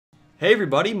Hey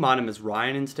everybody, my name is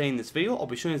Ryan, and today in this video I'll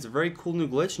be showing you this very cool new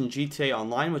glitch in GTA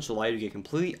Online which will allow you to get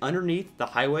completely underneath the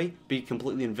highway, be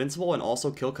completely invincible, and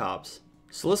also kill cops.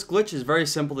 So this glitch is very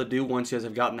simple to do once you guys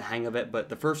have gotten the hang of it, but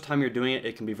the first time you're doing it,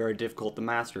 it can be very difficult to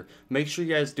master. Make sure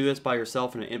you guys do this by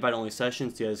yourself in an invite-only session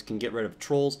so you guys can get rid of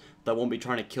trolls that won't be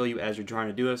trying to kill you as you're trying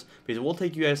to do this, because it will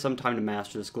take you guys some time to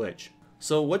master this glitch.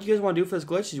 So what you guys want to do for this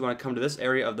glitch is you want to come to this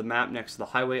area of the map next to the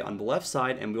highway on the left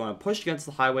side, and we want to push against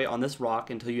the highway on this rock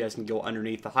until you guys can go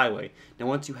underneath the highway. Now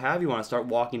once you have, you want to start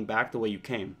walking back the way you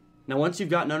came. Now once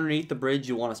you've gotten underneath the bridge,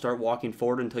 you want to start walking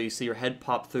forward until you see your head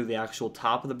pop through the actual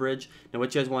top of the bridge. Now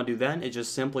what you guys want to do then is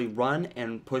just simply run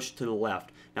and push to the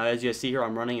left. Now as you guys see here,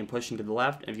 I'm running and pushing to the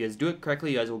left, and if you guys do it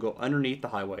correctly, you guys will go underneath the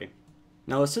highway.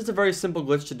 Now this is a very simple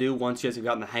glitch to do once you guys have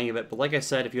gotten the hang of it, but like I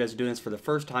said, if you guys are doing this for the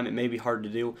first time, it may be hard to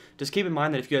do. Just keep in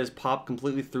mind that if you guys pop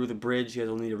completely through the bridge, you guys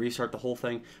will need to restart the whole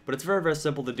thing, but it's very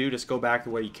simple to do. Just go back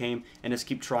the way you came and just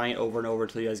keep trying it over and over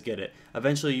until you guys get it.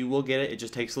 Eventually you will get it. It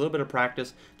just takes a little bit of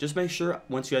practice. Just make sure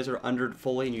once you guys are under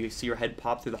fully and you see your head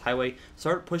pop through the highway,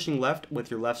 start pushing left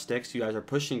with your left stick so you guys are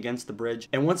pushing against the bridge,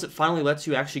 and once it finally lets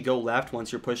you actually go left,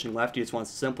 once you're pushing left, you just want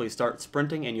to simply start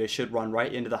sprinting and you should run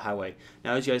right into the highway.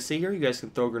 Now as you guys see here, you guys can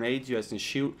throw grenades, you guys can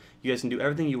shoot, you guys can do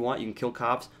everything you want, you can kill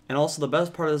cops, and also the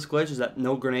best part of this glitch is that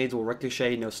no grenades will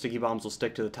ricochet, no sticky bombs will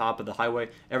stick to the top of the highway,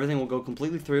 everything will go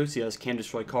completely through so you guys can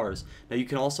destroy cars. Now you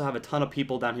can also have a ton of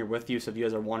people down here with you, so if you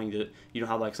guys are wanting to,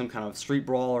 have like some kind of street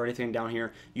brawl or anything down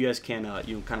here, you guys can,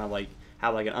 kind of like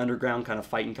have like an underground kind of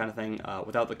fighting kind of thing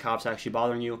without the cops actually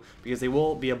bothering you, because they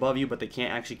will be above you, but they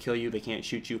can't actually kill you, they can't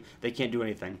shoot you, they can't do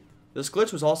anything. This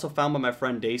glitch was also found by my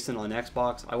friend Dason on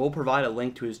Xbox. I will provide a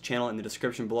link to his channel in the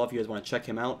description below if you guys want to check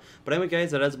him out. But anyway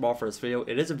guys, that is all for this video.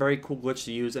 It is a very cool glitch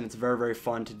to use and it's very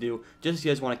fun to do, just if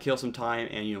you guys want to kill some time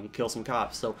and kill some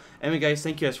cops. So anyway guys,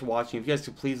 thank you guys for watching. If you guys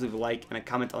could please leave a like and a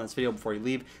comment on this video before you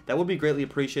leave, that would be greatly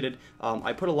appreciated.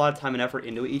 I put a lot of time and effort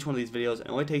into each one of these videos, and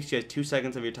it only takes you guys 2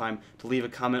 seconds of your time to leave a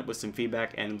comment with some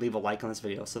feedback and leave a like on this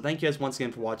video. So thank you guys once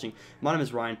again for watching. My name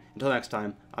is Ryan. Until next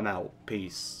time, I'm out.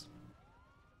 Peace.